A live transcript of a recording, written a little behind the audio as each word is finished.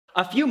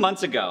A few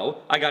months ago,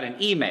 I got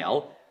an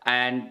email,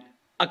 and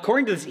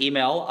according to this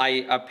email,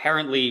 I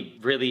apparently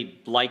really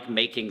like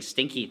making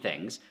stinky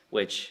things,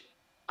 which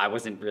I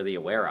wasn't really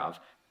aware of.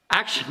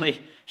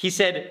 Actually, he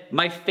said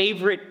my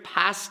favorite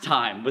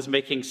pastime was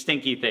making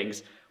stinky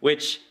things,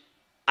 which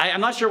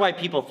I'm not sure why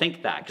people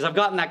think that, because I've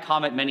gotten that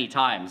comment many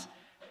times.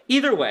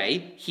 Either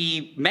way,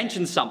 he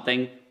mentioned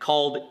something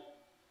called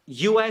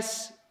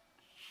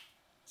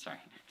sorry,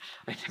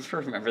 I never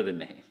remember the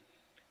name.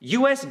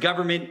 US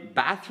government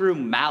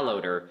bathroom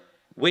malodor,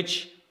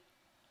 which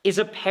is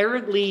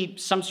apparently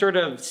some sort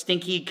of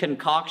stinky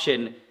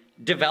concoction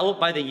developed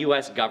by the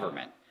US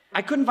government.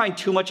 I couldn't find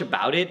too much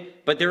about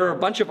it, but there are a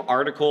bunch of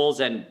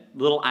articles and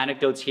little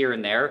anecdotes here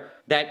and there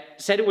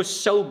that said it was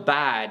so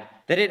bad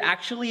that it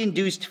actually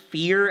induced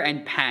fear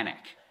and panic.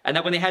 And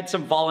that when they had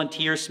some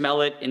volunteers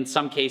smell it, in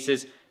some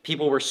cases,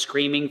 people were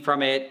screaming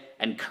from it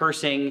and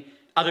cursing.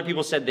 Other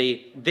people said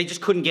they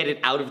just couldn't get it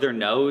out of their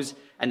nose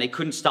and they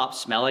couldn't stop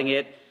smelling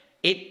it.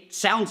 It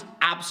sounds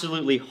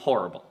absolutely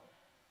horrible.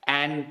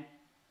 And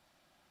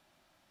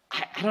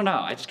I don't know,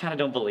 I just kind of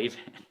don't believe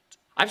it.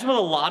 I've smelled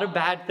a lot of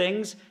bad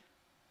things,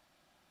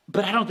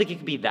 but I don't think it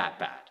could be that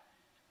bad.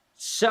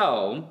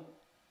 So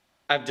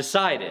I've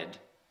decided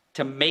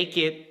to make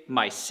it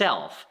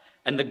myself.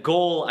 And the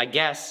goal, I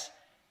guess,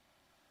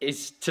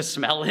 is to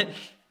smell it,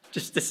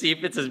 just to see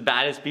if it's as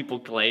bad as people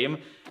claim.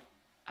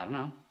 I don't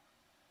know.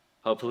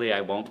 Hopefully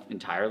I won't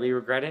entirely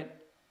regret it.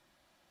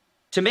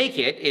 To make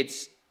it,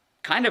 it's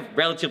kind of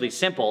relatively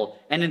simple,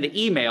 and in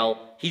the email,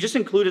 he just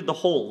included the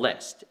whole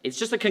list. It's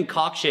just a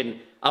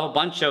concoction of a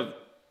bunch of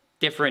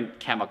different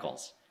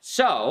chemicals.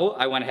 So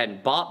I went ahead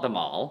and bought them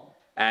all,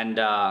 and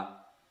they're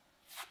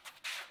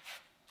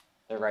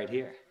right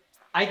here.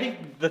 I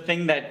think the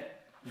thing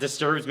that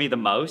disturbs me the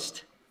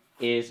most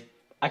is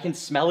I can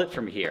smell it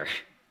from here,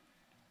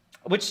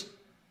 which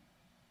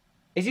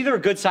is either a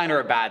good sign or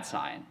a bad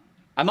sign.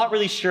 I'm not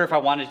really sure if I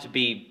want it to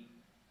be,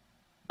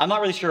 I'm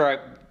not really sure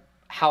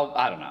how,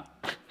 I don't know.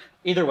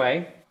 Either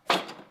way,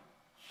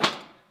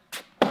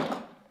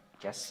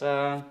 guess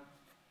we'll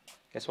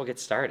get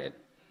started.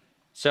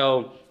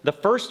 So the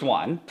first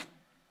one,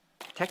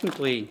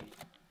 technically,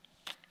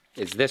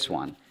 is this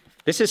one.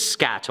 This is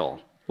Scatol,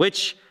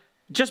 which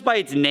just by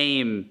its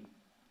name,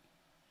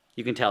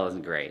 you can tell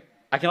isn't great.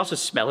 I can also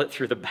smell it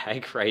through the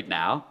bag right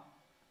now.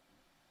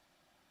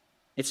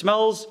 It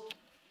smells,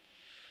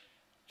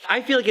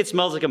 I feel like it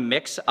smells like a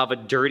mix of a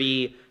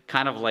dirty,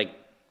 kind of like,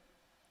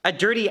 a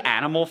dirty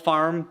animal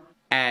farm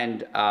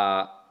and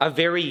a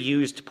very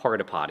used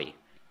porta potty.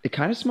 It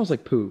kind of smells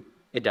like poo.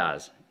 It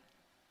does.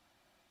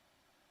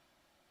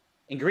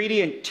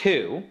 Ingredient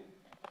 2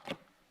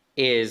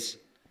 is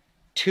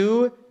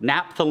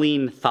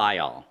 2-naphthalene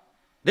thiol.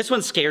 This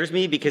one scares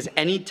me because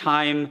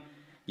anytime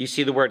you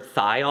see the word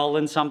thiol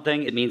in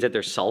something, it means that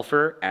there's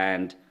sulfur,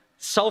 and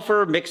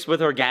sulfur mixed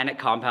with organic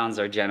compounds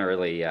are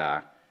generally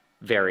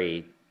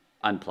very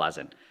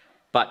unpleasant.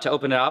 But to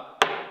open it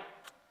up,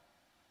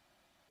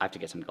 I have to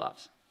get some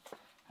gloves.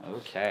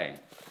 Okay,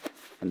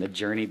 and the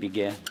journey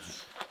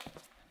begins.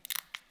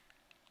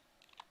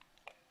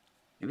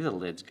 Maybe the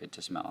lid's good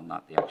to smell,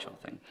 not the actual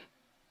thing.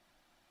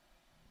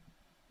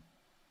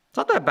 It's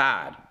not that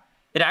bad.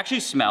 It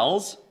actually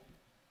smells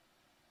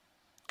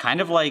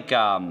kind of like,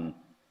 I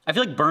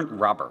feel like burnt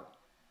rubber.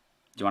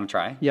 Do you want to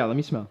try? Yeah, let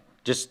me smell.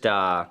 Just,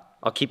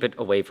 I'll keep it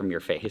away from your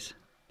face.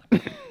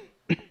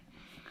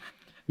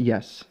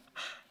 Yes.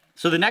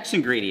 So the next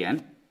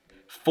ingredient,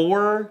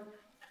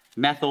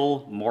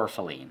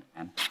 4-methylmorpholine.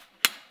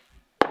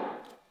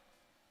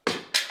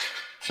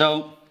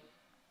 So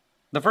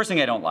the first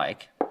thing I don't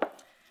like,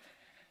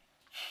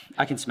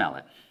 I can smell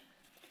it.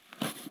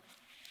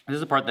 This is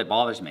the part that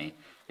bothers me,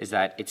 is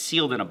that it's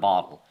sealed in a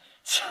bottle.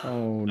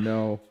 Oh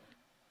no.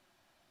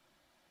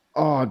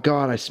 Oh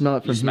God, I smell it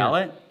from here. You smell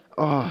it?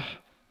 Oh.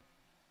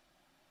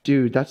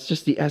 Dude, that's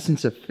just the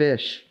essence of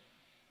fish.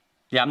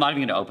 Yeah, I'm not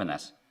even gonna open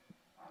this.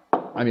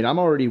 I mean, I'm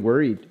already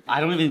worried. I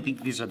don't even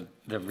think these are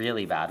the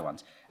really bad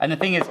ones. And the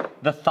thing is,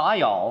 the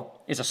thiol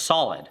is a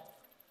solid.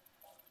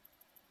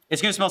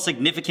 It's gonna smell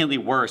significantly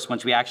worse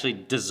once we actually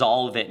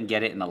dissolve it and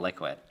get it in the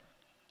liquid.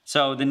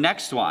 So the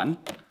next one,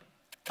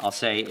 I'll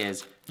say,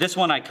 is, this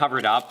one I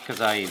covered up because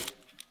I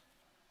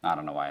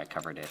don't know why I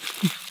covered it.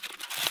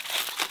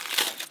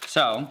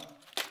 So,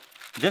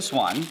 this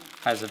one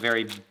has a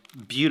very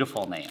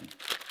beautiful name.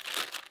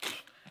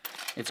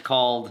 It's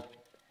called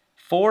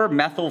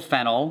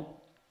 4-methylphenyl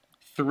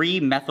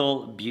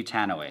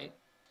 3-methylbutanoate.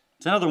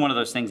 It's another one of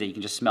those things that you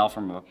can just smell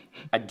from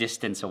a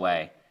distance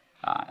away.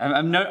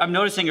 I'm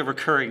noticing a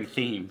recurring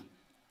theme.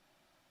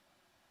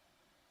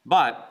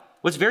 But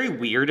what's very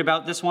weird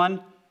about this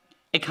one,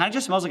 it kind of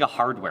just smells like a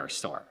hardware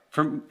store.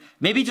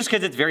 Maybe just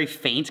because it's very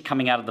faint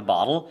coming out of the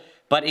bottle,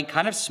 but it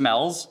kind of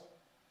smells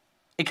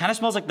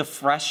like the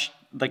fresh,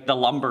 like the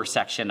lumber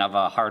section of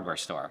a hardware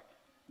store.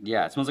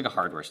 Yeah, it smells like a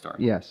hardware store.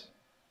 Yes.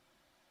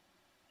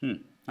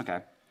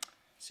 Okay.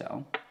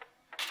 So,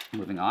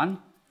 moving on,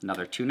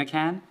 another tuna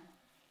can.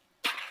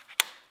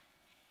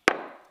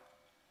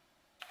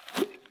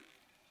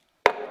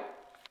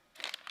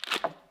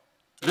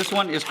 this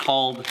one is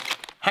called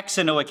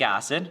hexanoic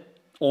acid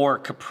or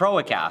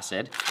caproic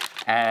acid.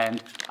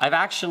 And I've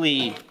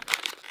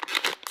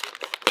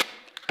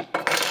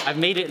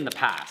made it in the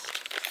past,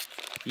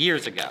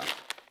 years ago.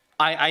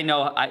 I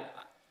know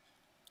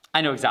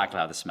exactly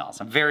how this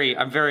smells. I'm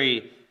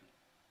very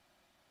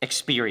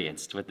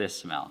experienced with this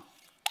smell.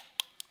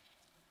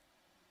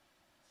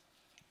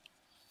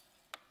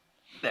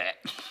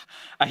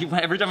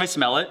 Every time I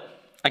smell it,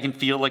 I can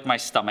feel like my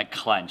stomach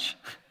clench.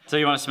 So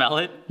you want to smell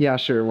it? Yeah,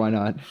 sure, why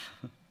not?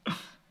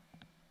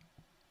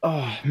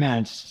 Oh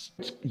man, it's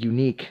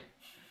unique.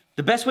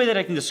 The best way that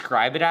I can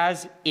describe it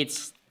as,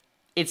 it's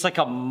like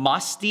a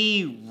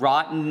musty,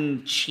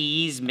 rotten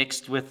cheese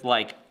mixed with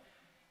like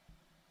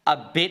a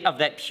bit of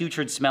that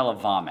putrid smell of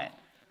vomit.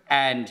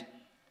 And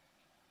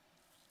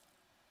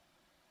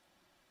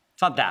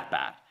it's not that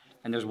bad.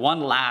 And there's one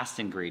last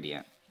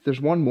ingredient.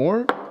 There's one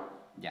more?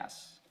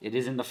 Yes, it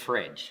is in the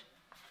fridge.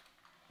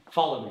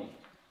 Follow me.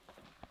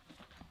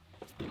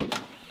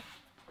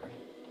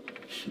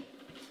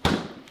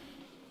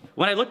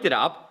 When I looked it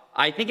up,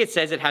 I think it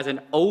says it has an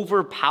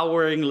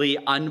overpoweringly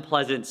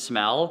unpleasant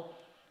smell.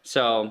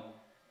 So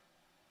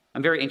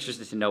I'm very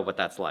interested to know what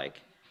that's like.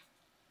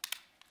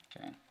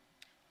 Okay.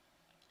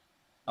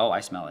 Oh, I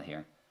smell it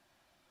here.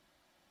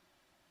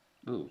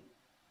 Ooh.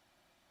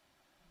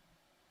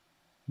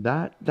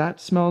 That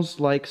smells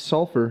like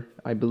sulfur,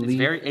 I believe.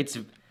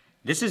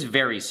 This is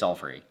very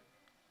sulfury.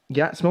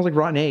 Yeah, it smells like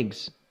rotten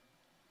eggs.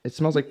 It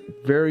smells like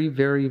very,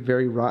 very,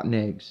 very rotten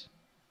eggs.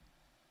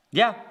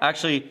 Yeah,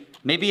 actually,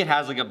 maybe it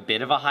has like a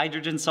bit of a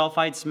hydrogen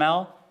sulfide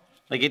smell.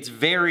 Like it's just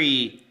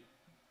very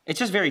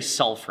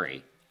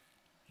sulfury.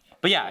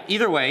 But yeah,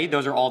 either way,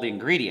 those are all the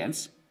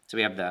ingredients. So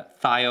we have the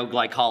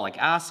thioglycolic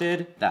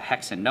acid, the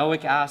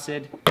hexanoic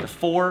acid, the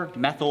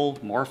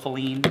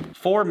 4-methylmorpholine,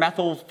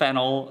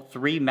 4-methylphenyl,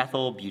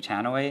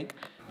 3-methylbutanoate,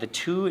 the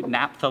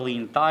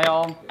 2-naphthalene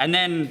thiol, and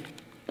then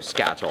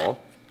scatol.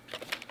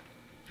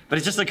 But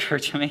it just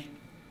occurred to me,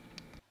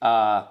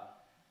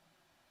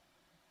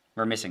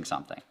 we're missing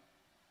something.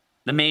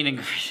 The main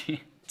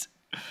ingredient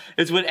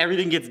is what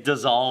everything gets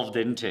dissolved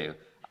into.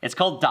 It's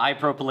called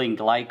dipropylene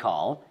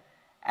glycol,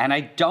 and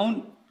I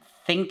don't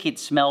think it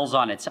smells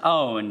on its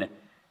own,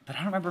 but I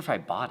don't remember if I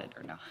bought it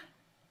or not.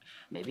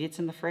 Maybe it's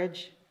in the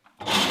fridge?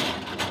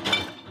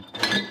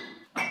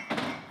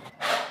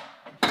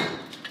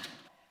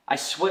 I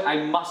swear,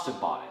 I must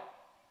have bought it.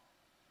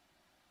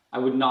 I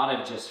would not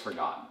have just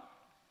forgotten.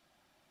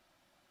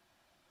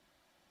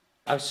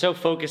 I was so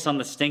focused on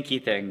the stinky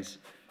things,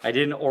 I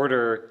didn't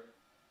order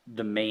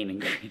the main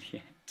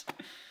ingredient.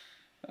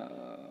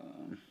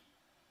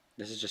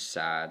 This is just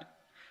sad.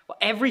 Well,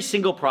 every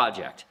single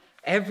project,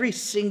 every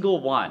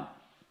single one,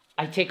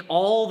 I take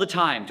all the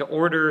time to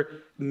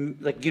order,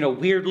 like, you know,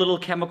 weird little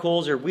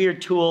chemicals or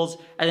weird tools,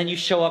 and then you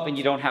show up and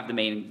you don't have the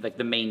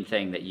main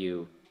thing that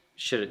you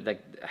should,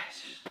 like,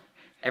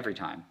 every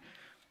time.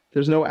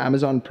 There's no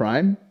Amazon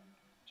Prime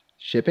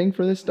shipping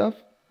for this stuff?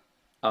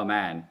 Oh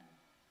man,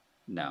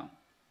 no.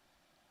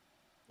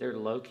 They're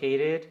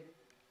located,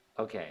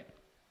 okay,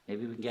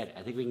 maybe we can get it.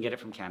 I think we can get it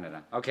from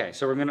Canada. Okay,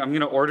 so I'm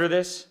gonna order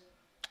this,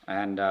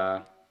 and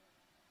I'll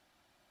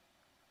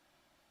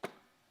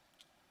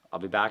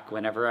be back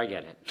whenever I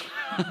get it.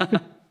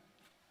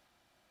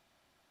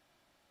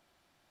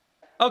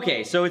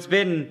 Okay, so it's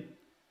been,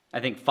 I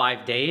think,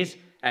 5 days,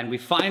 and we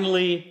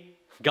finally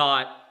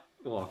got,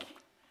 well,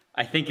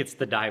 I think it's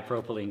the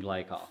dipropylene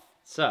glycol.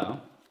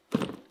 So,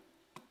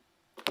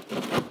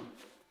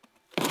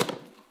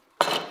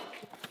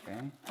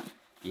 okay,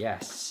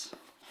 yes,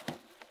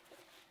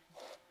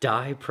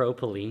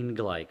 dipropylene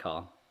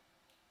glycol.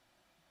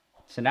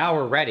 So now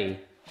we're ready.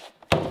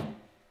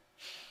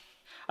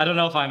 I don't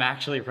know if I'm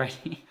actually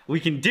ready. We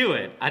can do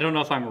it. I don't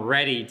know if I'm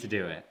ready to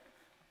do it.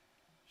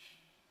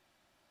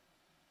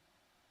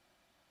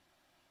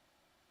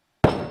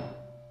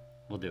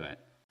 We'll do it.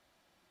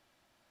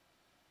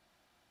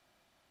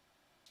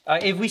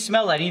 If we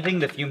smell anything,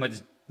 the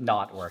fuma's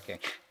not working.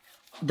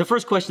 The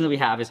first question that we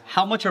have is,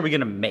 how much are we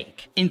gonna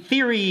make? In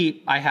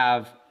theory, I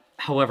have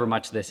however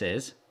much this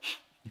is,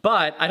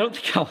 but I don't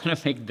think I wanna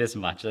make this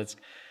much. That's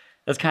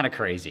kind of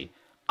crazy.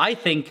 I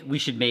think we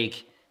should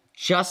make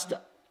just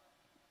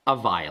a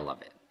vial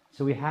of it.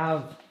 So we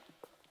have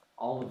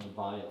all of the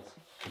vials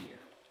here.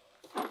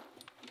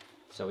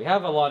 So we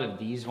have a lot of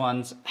these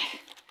ones.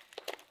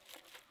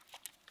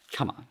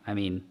 Come on, I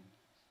mean,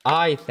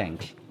 I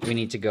think we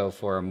need to go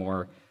for a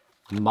more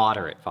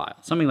moderate vial.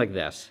 Something like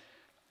this.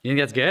 You think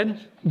that's good?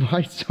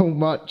 Why so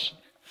much?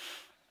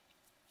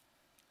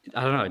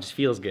 I don't know, it just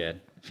feels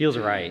good. It feels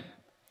right.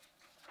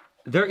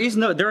 There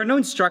are no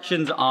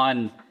instructions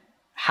on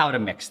how to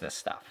mix this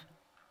stuff.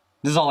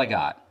 This is all I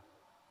got.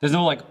 There's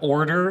no like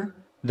order,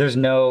 there's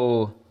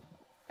no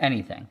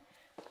anything.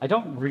 I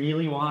don't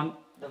really want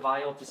the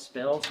vial to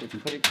spill, so we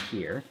can put it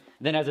here.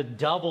 Then as a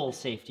double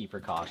safety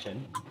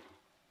precaution,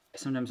 I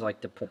sometimes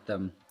like to put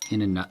them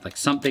in a nut, like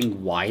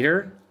something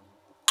wider,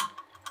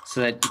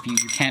 so that if you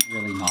can't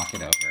really knock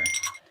it over.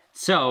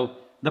 So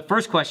the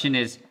first question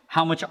is,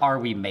 how much are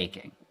we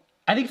making?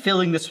 I think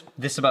filling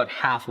this about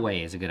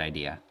halfway is a good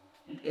idea.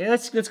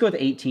 Let's go with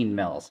 18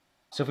 mils.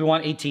 So if we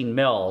want 18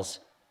 mils,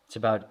 it's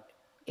about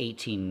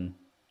 18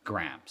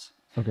 grams.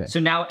 Okay.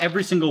 So now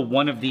every single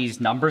one of these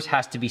numbers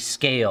has to be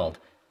scaled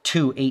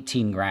to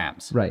 18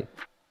 grams. Right.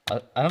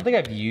 I don't think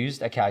I've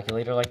used a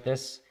calculator like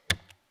this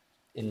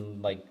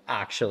in like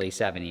actually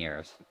 7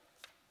 years.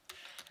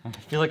 I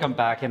feel like I'm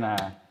back in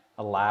a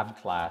lab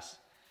class.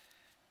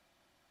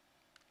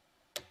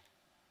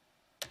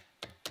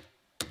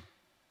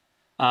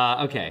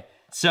 Okay,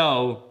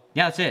 so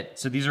yeah, that's it.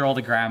 So these are all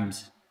the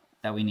grams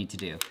that we need to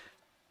do.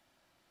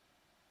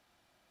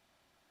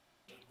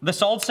 The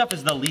solid stuff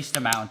is the least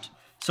amount,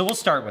 so we'll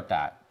start with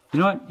that. You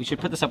know what? We should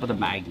put this up with a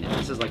magnet.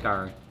 This is like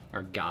our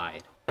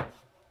guide.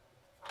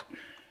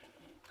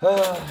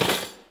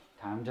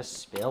 Time to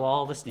spill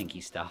all the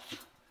stinky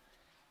stuff.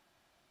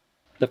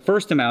 The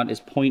first amount is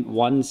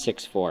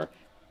 0.164.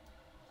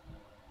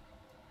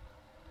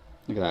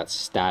 Look at that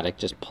static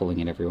just pulling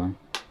it everywhere.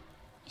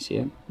 You see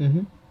it?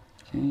 Mm-hmm.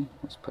 Okay,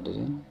 let's put it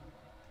in.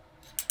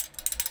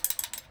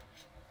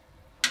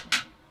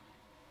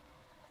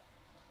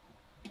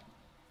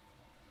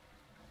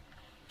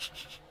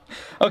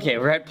 Okay,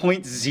 we're at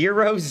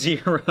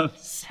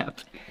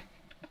 0.007.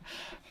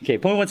 Okay,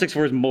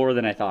 0.164 is more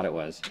than I thought it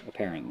was,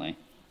 apparently.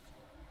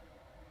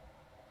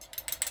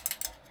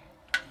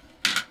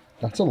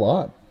 That's a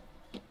lot.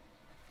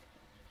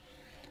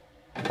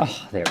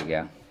 Oh, there we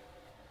go.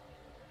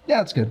 Yeah,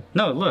 that's good.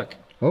 No, look.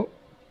 Oh.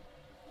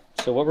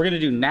 So what we're gonna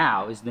do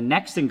now is the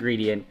next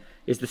ingredient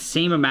is the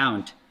same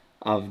amount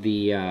of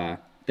the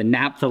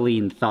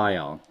naphthalene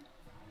thiol.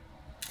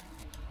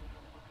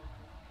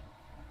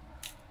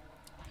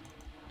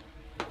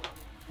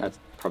 That's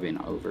probably an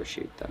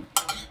overshoot though.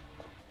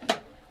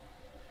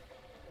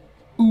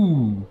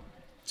 Ooh.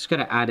 Just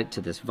gonna add it to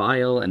this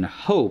vial and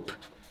hope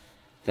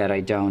that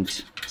I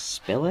don't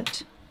spill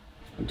it.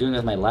 I'm doing it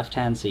with my left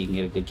hand so you can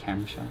get a good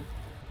camera shot.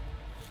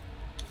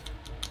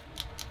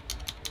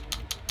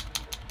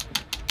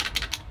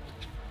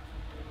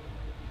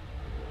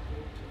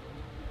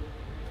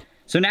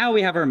 So now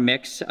we have our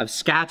mix of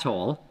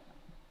scatol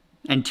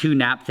and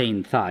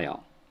 2-naphthane thiol.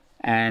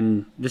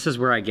 And this is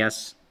where I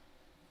guess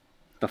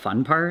the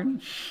fun part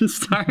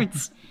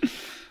starts.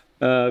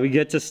 We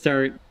get to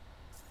start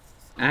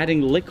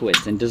adding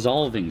liquids and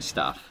dissolving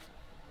stuff.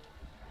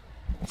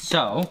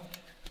 So,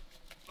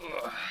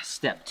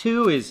 step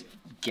 2 is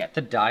get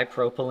the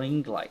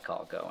dipropylene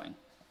glycol going.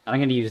 I'm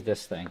gonna use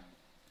this thing.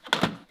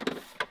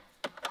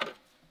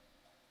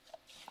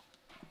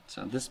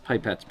 So this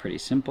pipette's pretty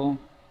simple.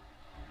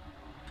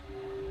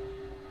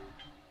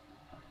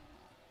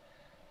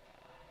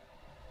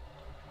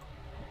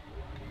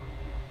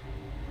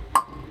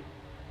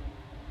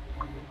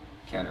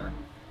 Getter.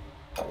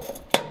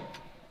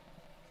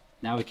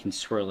 Now we can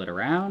swirl it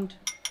around.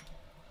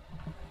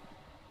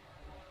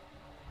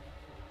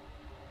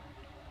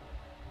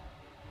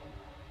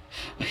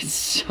 It's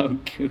so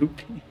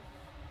goopy.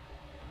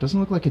 Doesn't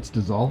look like it's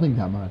dissolving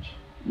that much.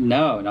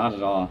 No, not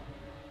at all.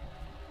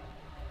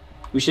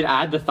 We should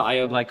add the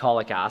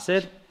thioglycolic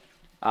acid.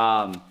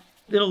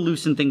 It'll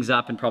loosen things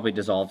up and probably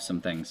dissolve some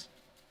things.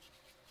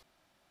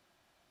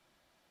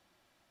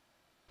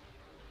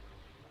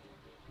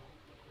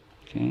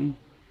 Okay,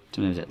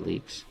 sometimes it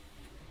leaks.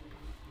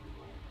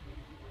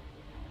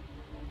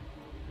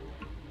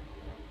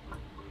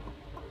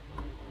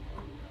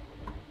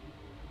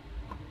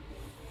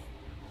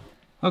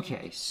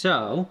 Okay,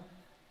 so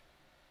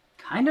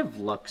kind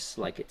of looks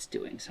like it's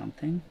doing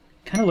something.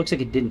 Kind of looks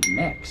like it didn't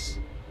mix.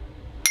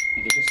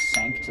 Like it just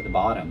sank to the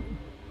bottom.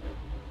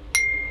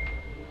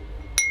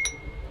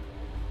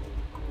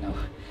 No,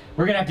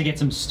 we're gonna have to get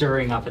some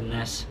stirring up in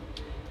this.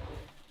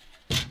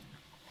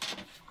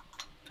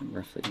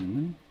 Roughly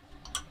evenly.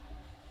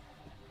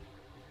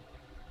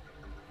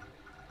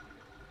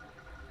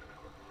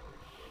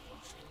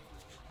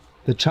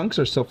 The chunks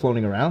are still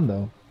floating around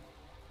though.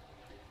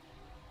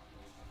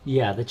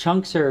 Yeah, the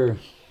chunks are...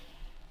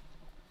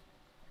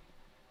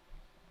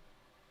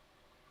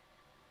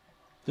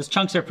 Those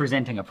chunks are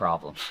presenting a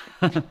problem.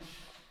 So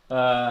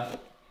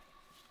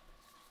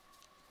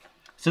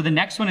the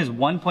next one is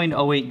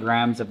 1.08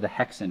 grams of the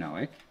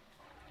hexanoic.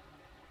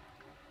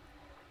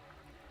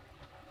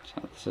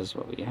 So this is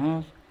what we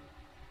have.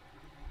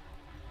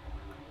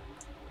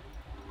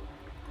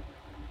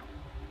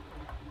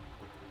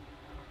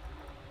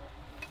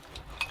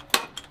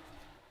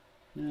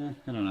 I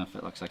don't know if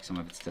it looks like some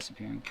of it's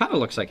disappearing. Kind of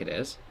looks like it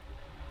is.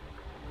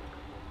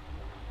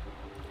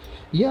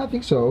 Yeah, I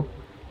think so.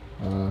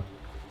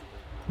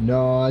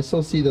 No, I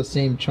still see the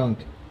same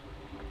chunk.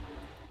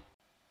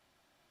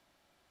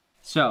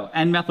 So,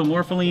 and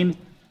methylmorpholine,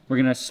 we're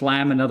gonna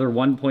slam another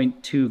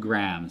 1.2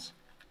 grams.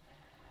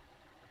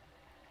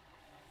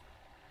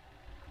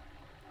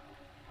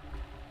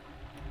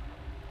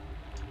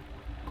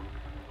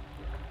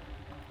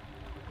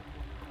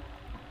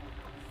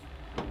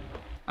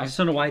 I just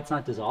don't know why it's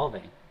not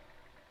dissolving.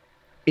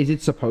 Is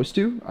it supposed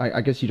to? I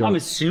guess you don't. I'm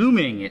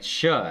assuming it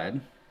should.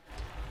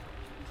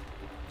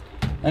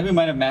 I think we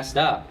might have messed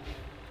up.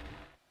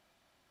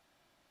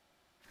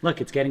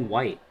 Look, it's getting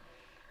white.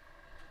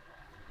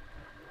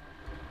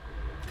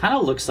 Kind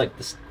of looks like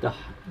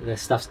the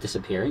stuff's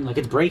disappearing. Like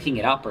it's breaking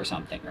it up or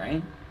something,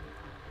 right?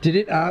 Did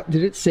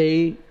it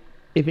say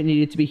if it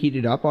needed to be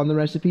heated up on the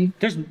recipe?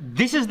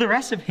 This is the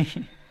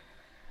recipe.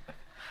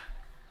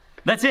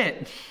 That's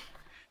it.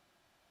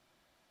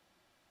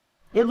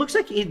 It looks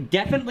like, it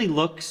definitely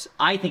looks,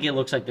 I think it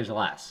looks like there's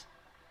less.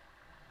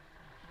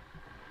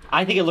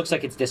 I think it looks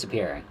like it's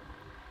disappearing.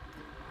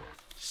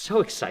 So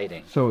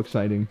exciting. So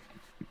exciting.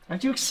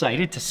 Aren't you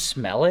excited to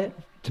smell it?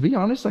 To be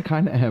honest, I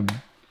kind of am.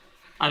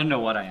 I don't know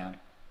what I am.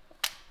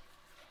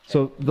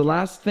 So the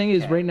last thing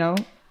is right now.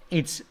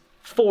 It's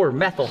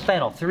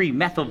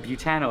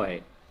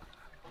 4-methylphenyl-3-methylbutanoate.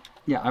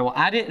 Yeah, I will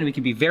add it and we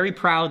can be very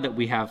proud that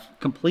we have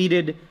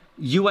completed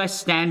US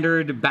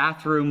standard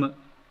bathroom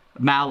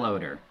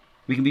malodor.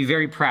 We can be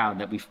very proud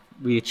that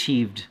we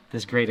achieved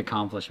this great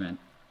accomplishment.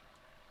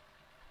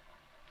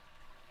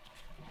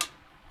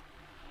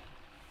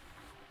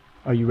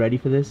 Are you ready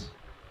for this?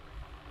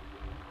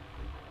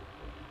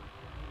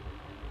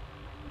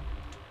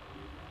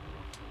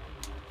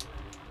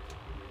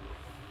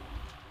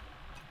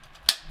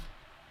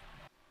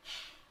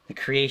 The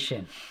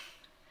creation.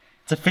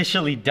 It's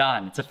officially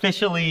done. It's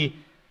officially,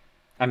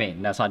 I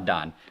mean, that's not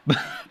done,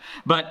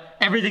 but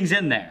everything's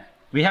in there.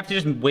 We have to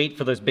just wait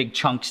for those big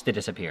chunks to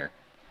disappear.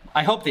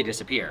 I hope they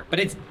disappear, but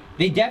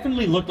they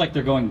definitely look like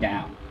they're going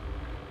down,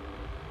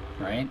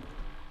 right?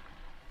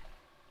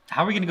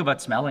 How are we gonna go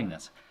about smelling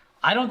this?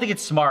 I don't think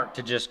it's smart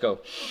to just go,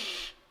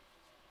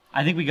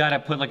 I think we gotta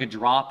put like a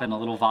drop in a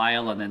little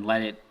vial and then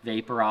let it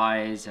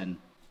vaporize, and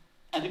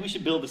I think we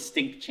should build a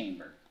stink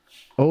chamber.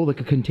 Oh, like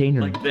a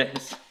container. Like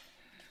this.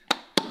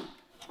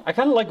 I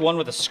kind of like one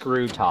with a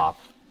screw top.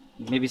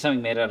 Maybe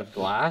something made out of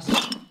glass.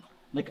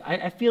 Like,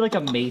 I feel like a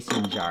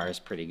mason jar is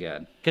pretty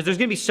good. Because there's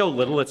gonna be so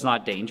little it's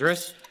not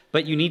dangerous,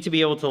 but you need to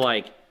be able to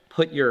like,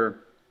 put your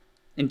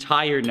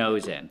entire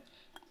nose in.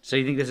 So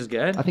you think this is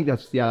good? I think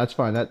that's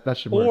fine. That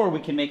should work. Or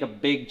we can make a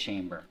big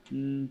chamber.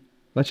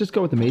 Let's just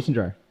go with the mason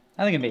jar.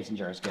 I think a mason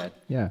jar is good.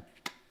 Yeah.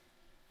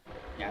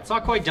 Yeah, it's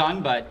not quite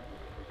done, but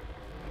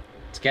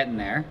it's getting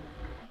there.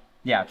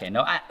 Yeah, okay,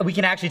 no, we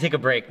can actually take a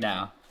break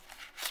now.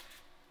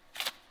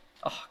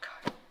 Oh,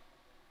 God.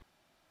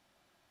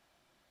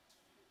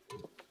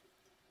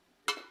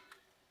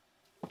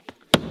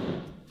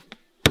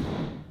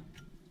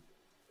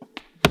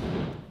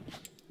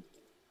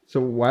 So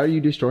why are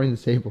you destroying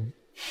the table?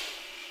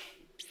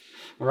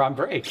 We're on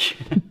break.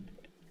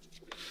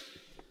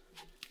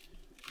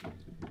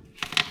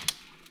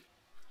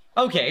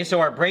 Okay, so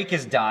our break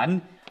is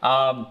done.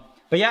 But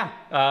yeah,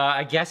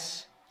 I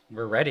guess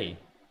we're ready.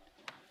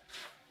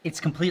 It's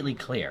completely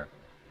clear.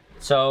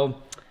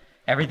 So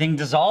everything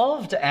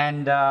dissolved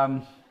and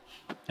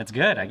that's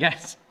good, I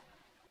guess.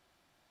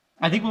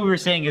 I think what we were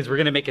saying is we're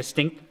gonna make a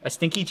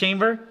stinky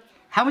chamber.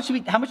 How much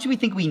do we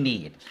think we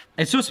need?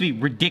 It's supposed to be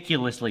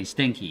ridiculously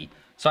stinky,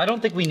 so I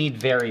don't think we need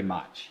very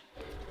much.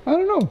 I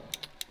don't know.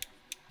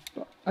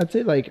 I'd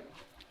say like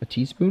a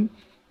teaspoon.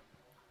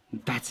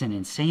 That's an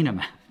insane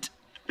amount.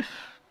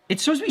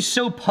 It's supposed to be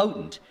so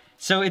potent.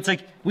 So it's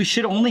like, we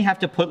should only have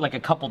to put like a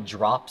couple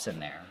drops in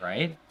there,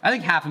 right? I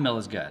think half a mil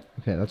is good.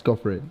 Okay, let's go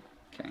for it.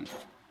 Okay,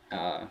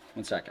 1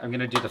 sec. I'm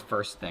gonna do the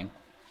first thing,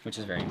 which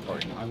is very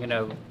important. I'm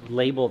gonna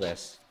label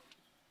this.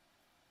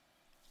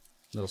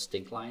 Little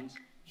stink lines.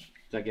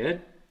 Is that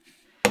good?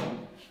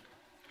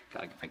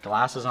 Gotta get my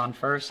glasses on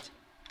first.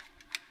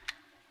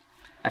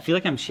 I feel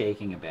like I'm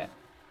shaking a bit.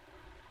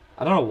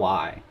 I don't know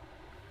why.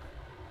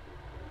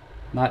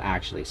 I'm not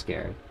actually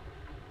scared.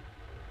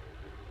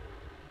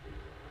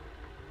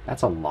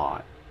 That's a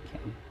lot. Okay.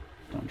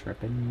 Don't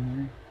drip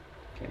anymore.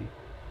 Okay.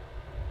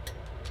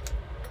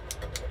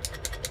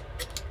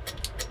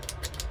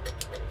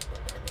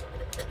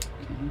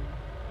 Okay.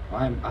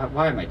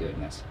 Why am I doing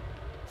this?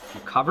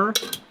 I'll cover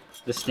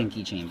the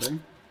stinky chamber.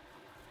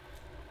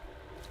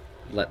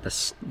 Let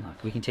the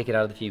look, we can take it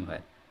out of the fume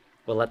hood.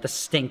 We'll let the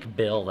stink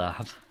build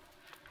up.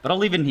 But I'll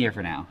leave it in here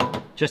for now,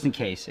 just in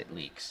case it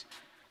leaks.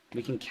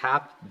 We can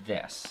cap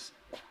this.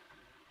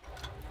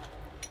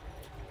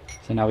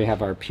 So now we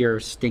have our pure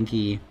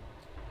stinky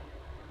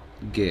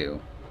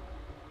goo.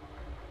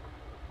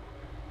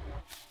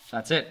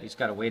 That's it, we just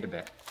gotta wait a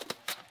bit.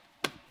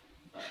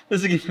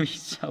 This is gonna be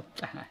so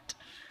bad.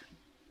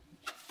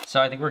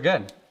 So I think we're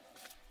good.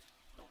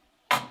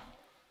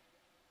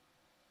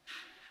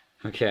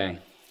 Okay.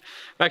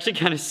 I'm actually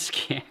kind of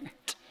scared.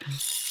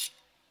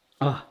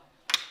 Oh,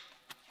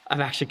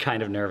 I'm actually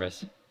kind of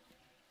nervous.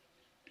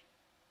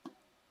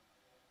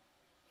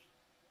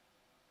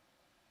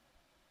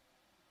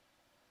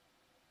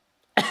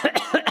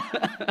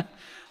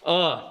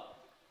 Oh,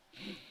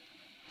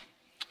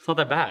 it's not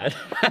that bad.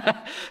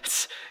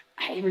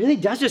 It really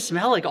does just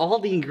smell like all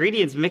the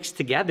ingredients mixed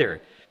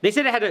together. They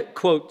said it had a,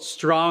 quote,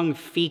 strong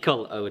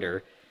fecal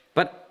odor,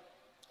 but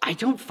I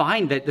don't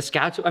find that the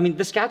scatula, I mean,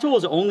 the scatula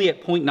is only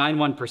at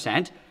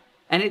 0.91%,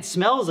 and it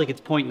smells like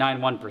it's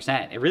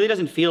 0.91%. It really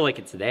doesn't feel like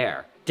it's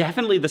there.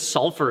 Definitely the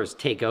sulfurs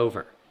take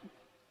over.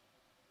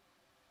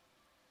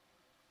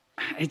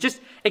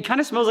 It kind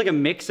of smells like a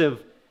mix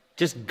of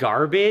just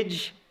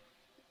garbage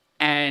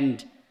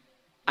and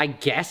I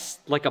guess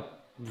like a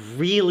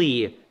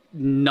really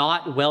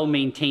not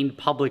well-maintained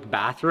public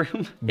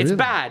bathroom. It's Really?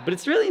 bad, but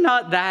it's really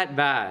not that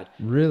bad.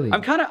 Really?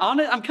 I'm kind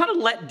of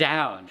let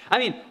down. I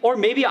mean, or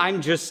maybe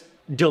I'm just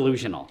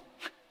delusional.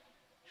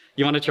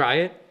 You want to try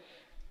it?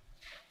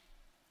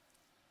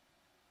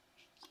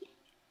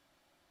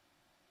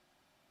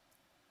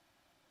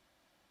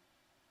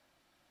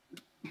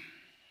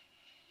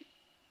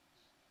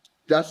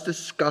 That's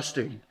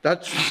disgusting.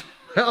 That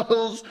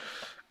smells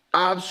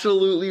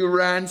absolutely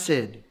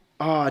rancid.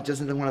 Oh, it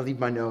doesn't want to leave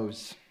my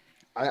nose.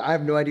 I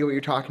have no idea what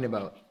you're talking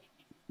about.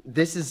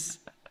 This is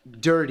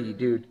dirty,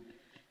 dude.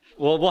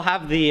 Well, we'll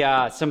have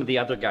the some of the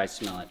other guys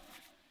smell it.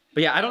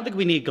 But yeah, I don't think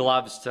we need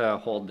gloves to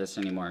hold this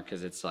anymore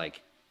because it's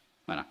like,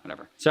 well,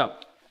 whatever. So,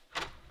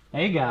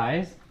 hey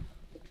guys.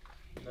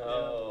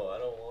 No, I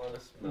don't want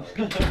to smell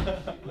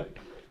it.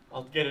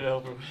 I'll get it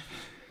over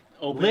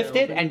with. Lift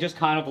it and just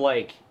kind of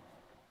like.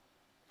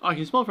 Oh, I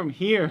can smell it from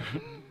here.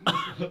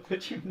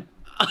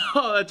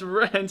 Oh, that's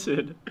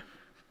rancid.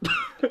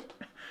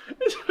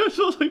 It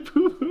smells like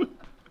poo-poo.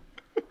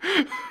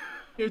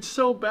 It's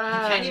so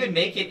bad. You can't even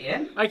make it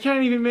in? I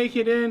can't even make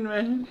it in,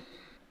 man.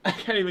 I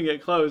can't even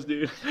get close,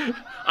 dude.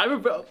 I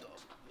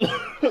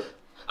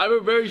have a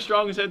very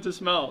strong sense of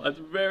smell. That's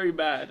very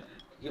bad.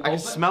 I can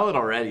smell it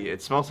already.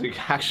 It smells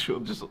like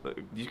actual, just,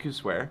 you can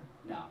swear?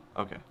 No.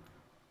 Okay.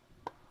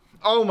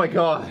 Oh my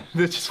god,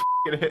 that just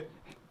hit.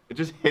 It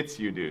just hits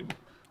you, dude.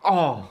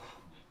 Oh,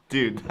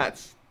 dude,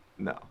 that's,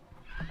 no.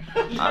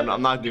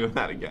 I'm not doing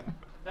that again.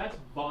 That's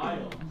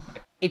vile.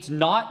 It's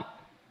not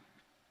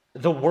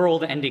the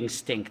world-ending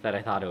stink that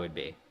I thought it would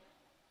be.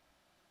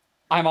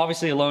 I'm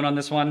obviously alone on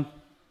this one.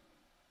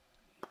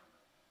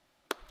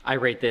 I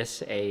rate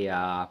this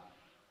a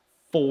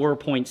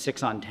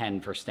 4.6 on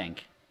 10 for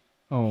stink.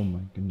 Oh my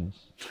goodness.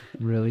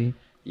 Really?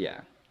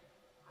 Yeah.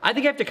 I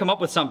think I have to come up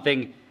with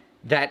something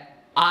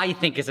that I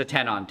think is a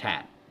 10 on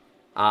 10.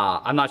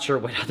 I'm not sure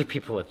what other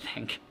people would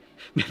think.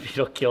 Maybe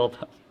it'll kill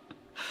them.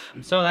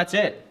 So that's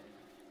it.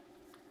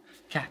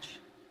 Catch.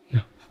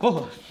 No.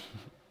 Oh.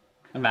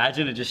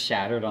 Imagine it just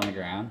shattered on the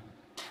ground.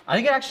 I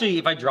think it actually,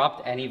 if I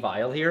dropped any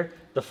vial here,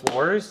 the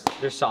floors,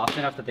 they're soft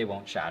enough that they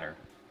won't shatter.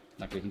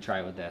 Like we can try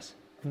it with this.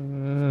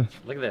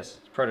 Look at this,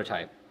 it's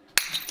prototype.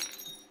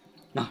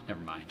 No,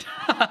 never mind.